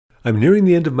I'm nearing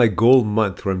the end of my goal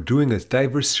month where I'm doing a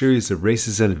diverse series of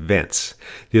races and events.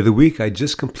 The other week, I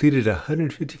just completed a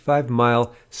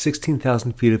 155-mile,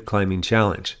 16,000 feet of climbing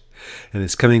challenge. And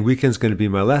this coming weekend is going to be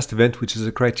my last event, which is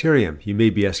a criterium. You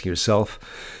may be asking yourself,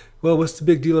 well, what's the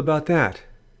big deal about that?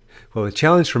 Well, the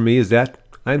challenge for me is that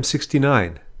I'm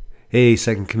 69. Hey,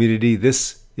 cycling community,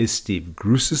 this is Steve,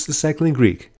 Grusis the Cycling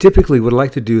Greek. Typically, what I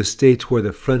like to do is stay toward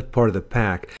the front part of the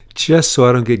pack, just so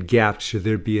I don't get gapped should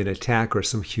there be an attack or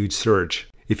some huge surge.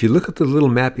 If you look at the little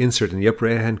map insert in the upper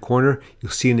right-hand corner,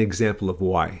 you'll see an example of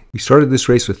why. We started this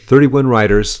race with 31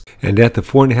 riders, and at the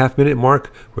 4.5 minute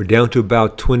mark, we're down to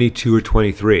about 22 or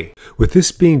 23. With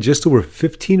this being just over a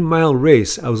 15-mile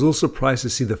race, I was a little surprised to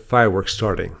see the fireworks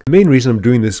starting. The main reason I'm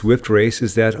doing this Zwift race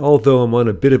is that although I'm on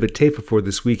a bit of a taper for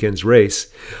this weekend's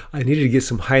race, I needed to get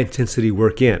some high-intensity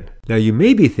work in. Now you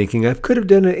may be thinking I could have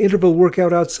done an interval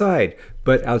workout outside,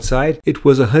 but outside it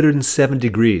was 107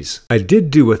 degrees. I did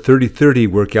do a 30-30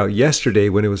 workout yesterday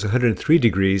when it was 103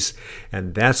 degrees,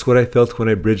 and that's what I felt when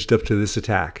I bridged up to this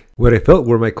attack. What I felt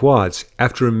were my quads,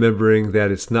 after remembering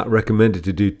that it's not recommended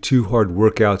to do too hard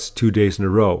workouts 2 days in a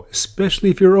row,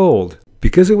 especially if you're old.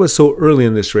 Because it was so early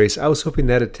in this race, I was hoping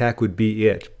that attack would be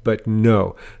it, but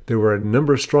no. There were a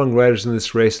number of strong riders in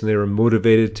this race and they were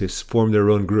motivated to form their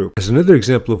own group. As another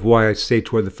example of why I stay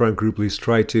toward the front group, at least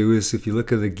try to, is if you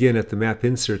look again at the map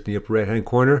insert in the upper right hand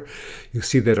corner, you'll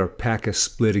see that our pack has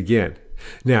split again.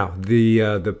 Now,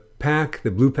 the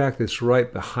blue pack that's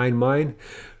right behind mine,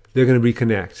 they're going to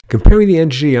reconnect. Comparing the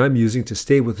energy I'm using to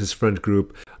stay with this front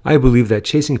group, I believe that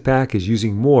Chasing Pack is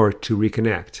using more to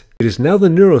reconnect. It is now the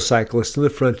neurocyclist in the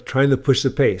front trying to push the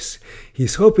pace.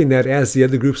 He's hoping that as the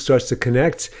other group starts to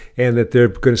connect and that they're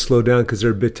going to slow down because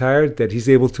they're a bit tired, that he's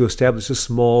able to establish a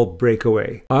small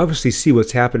breakaway. I obviously see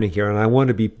what's happening here and I want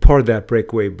to be part of that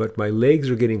breakaway, but my legs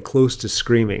are getting close to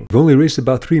screaming. I've only raced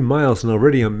about 3 miles and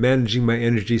already I'm managing my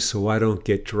energy so I don't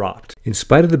get dropped. In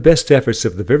spite of the best efforts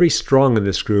of the very strong in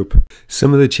this group,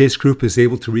 some of the chase group is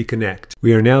able to reconnect.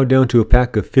 We are now down to a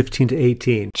pack of 15 to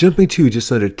 18. Jumping to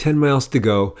just under 10 miles to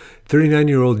go,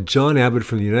 39-year-old John Abbott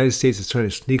from the United States is trying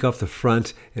to sneak off the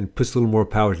front and puts a little more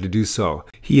power to do so.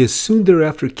 He is soon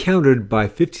thereafter countered by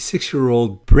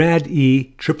 56-year-old Brad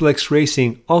E. XXX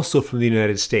Racing, also from the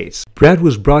United States. Brad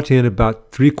was brought in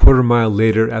about 3/4 mile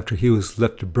later after he was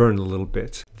left to burn a little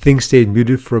bit. Things stayed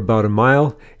muted for about a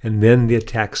mile, and then the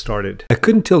attack started. I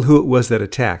couldn't tell who it was that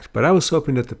attacked, but I was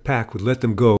hoping that the pack would let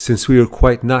them go since we were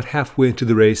quite not halfway into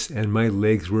the race and my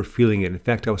legs were feeling it. In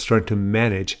fact, I was starting to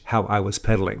manage how I was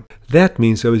pedaling. That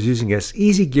means I was using as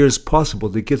easy gear as possible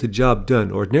to get the job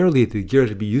done. Ordinarily, the gear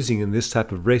to be using in this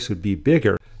type of race would be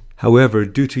bigger. However,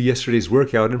 due to yesterday's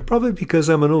workout, and probably because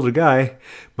I'm an older guy,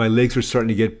 my legs were starting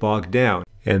to get bogged down.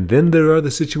 And then there are the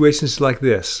situations like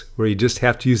this, where you just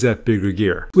have to use that bigger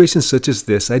gear. Situations such as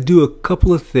this, I do a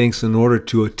couple of things in order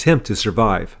to attempt to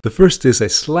survive. The first is I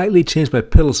slightly change my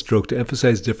pedal stroke to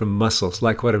emphasize different muscles,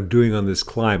 like what I'm doing on this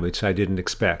climb, which I didn't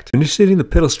expect. I'm initiating the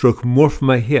pedal stroke more from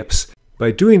my hips. By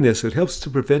doing this, it helps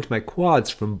to prevent my quads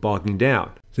from bogging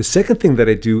down. The second thing that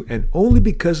I do, and only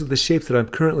because of the shape that I'm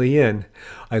currently in,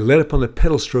 I let up on the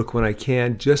pedal stroke when I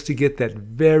can just to get that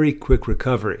very quick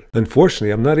recovery.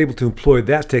 Unfortunately, I'm not able to employ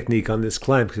that technique on this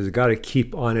climb because I've got to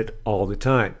keep on it all the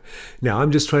time. Now, I'm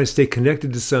just trying to stay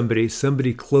connected to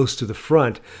somebody close to the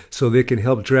front so they can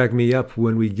help drag me up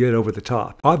when we get over the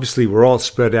top. Obviously, we're all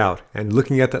spread out, and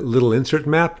looking at that little insert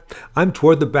map, I'm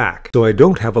toward the back, so I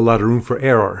don't have a lot of room for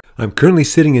error. I'm currently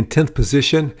sitting in 10th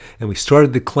position, and we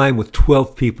started the climb with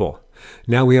 12 people.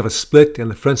 Now we have a split, and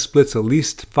the front split's at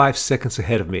least 5 seconds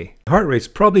ahead of me. My heart rate's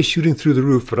probably shooting through the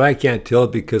roof, but I can't tell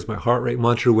because my heart rate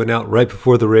monitor went out right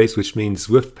before the race, which means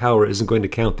Zwift power isn't going to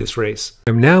count this race.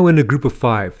 I'm now in a group of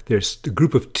 5. There's a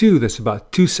group of 2 that's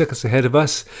about 2 seconds ahead of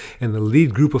us, and the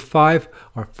lead group of 5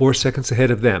 are 4 seconds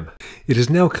ahead of them. It is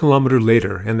now a kilometer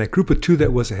later, and that group of 2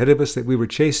 that was ahead of us that we were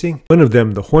chasing, one of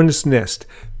them, the Hornet's Nest,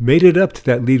 made it up to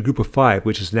that lead group of 5,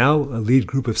 which is now a lead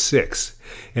group of 6.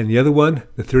 And the other one,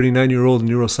 the 39-year-old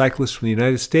neurocyclist from the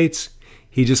United States,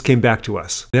 he just came back to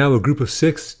us. Now a group of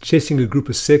 6 chasing a group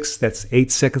of 6 that's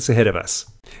 8 seconds ahead of us.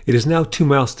 It is now 2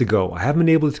 miles to go. I haven't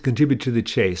been able to contribute to the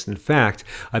chase. In fact,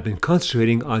 I've been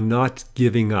concentrating on not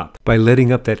giving up by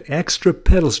letting up that extra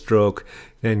pedal stroke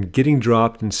and getting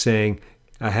dropped and saying,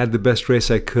 I had the best race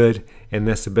I could and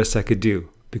that's the best I could do.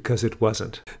 Because it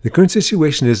wasn't. The current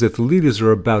situation is that the leaders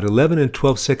are about 11 and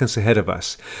 12 seconds ahead of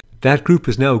us. That group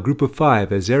is now a group of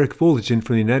 5, as Eric Voligen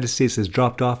from the United States has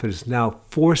dropped off and is now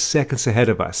 4 seconds ahead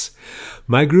of us.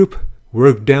 My group,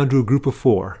 we're down to a group of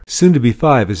 4. Soon to be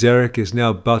 5, as Eric is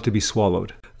now about to be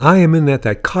swallowed. I am in that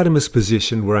dichotomous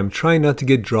position where I'm trying not to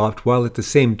get dropped while at the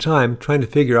same time trying to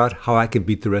figure out how I can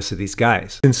beat the rest of these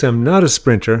guys. Since I'm not a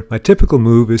sprinter, my typical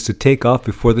move is to take off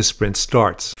before the sprint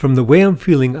starts. From the way I'm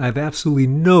feeling, I have absolutely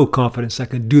no confidence I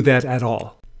can do that at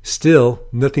all. Still,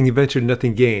 nothing ventured,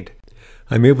 nothing gained.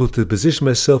 I'm able to position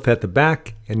myself at the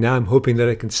back, and now I'm hoping that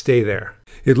I can stay there.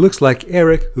 It looks like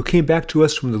Eric, who came back to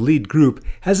us from the lead group,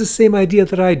 has the same idea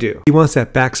that I do. He wants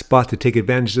that back spot to take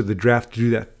advantage of the draft to do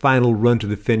that final run to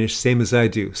the finish, same as I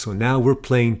do. So now we're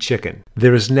playing chicken.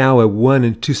 There is now a 1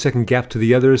 and 2 second gap to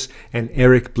the others, and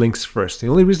Eric blinks first. The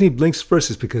only reason he blinks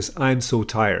first is because I'm so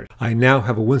tired. I now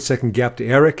have a 1 second gap to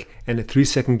Eric, and a 3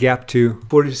 second gap to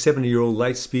 47-year-old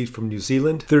Lightspeed from New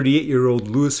Zealand, 38-year-old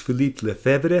Louis-Philippe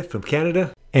Lefebvre from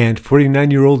Canada, and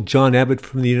 49-year-old John Abbott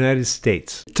from the United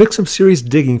States. It took some serious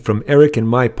digging from Eric and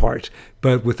my part,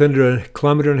 but with under 1.5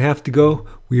 kilometers to go,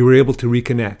 we were able to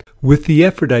reconnect. With the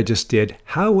effort I just did,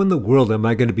 how in the world am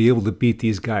I going to be able to beat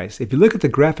these guys? If you look at the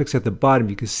graphics at the bottom,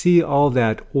 you can see all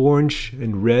that orange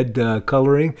and red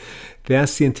coloring.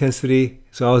 That's the intensity.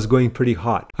 So I was going pretty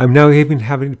hot. I'm now even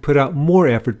having to put out more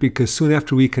effort because soon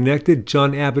after we connected,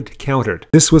 John Abbott countered.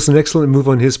 This was an excellent move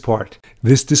on his part.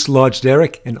 This dislodged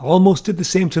Eric and almost did the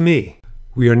same to me.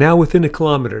 We are now within 1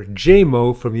 kilometer.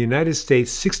 J-Mo from the United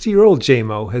States, 60-year-old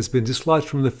J-Mo, has been dislodged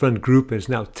from the front group and is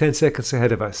now 10 seconds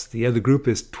ahead of us. The other group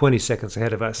is 20 seconds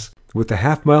ahead of us. With a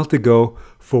half mile to go,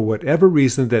 for whatever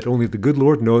reason that only the good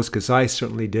Lord knows, because I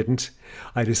certainly didn't,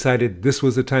 I decided this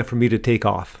was the time for me to take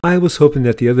off. I was hoping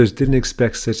that the others didn't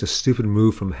expect such a stupid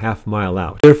move from half mile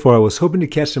out. Therefore, I was hoping to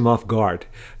catch them off guard.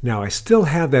 Now, I still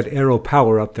have that arrow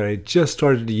power up that I just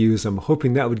started to use. I'm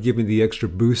hoping that would give me the extra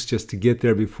boost just to get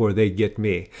there before they get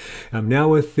me. I'm now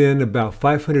within about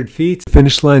 500 feet. The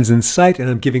finish line's in sight, and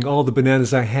I'm giving all the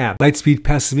bananas I have. Lightspeed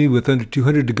passes me with under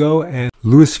 200 to go, and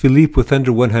Louis-Philippe with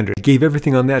under 100. I gave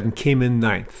everything on that and came in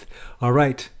 9th.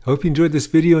 Alright, I hope you enjoyed this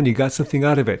video and you got something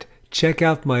out of it. Check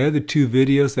out my other 2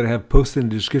 videos that I have posted in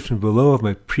the description below of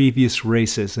my previous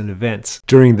races and events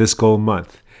during this gold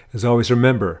month. As always,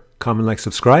 remember, comment, like,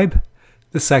 subscribe,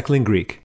 the Cycling Greek.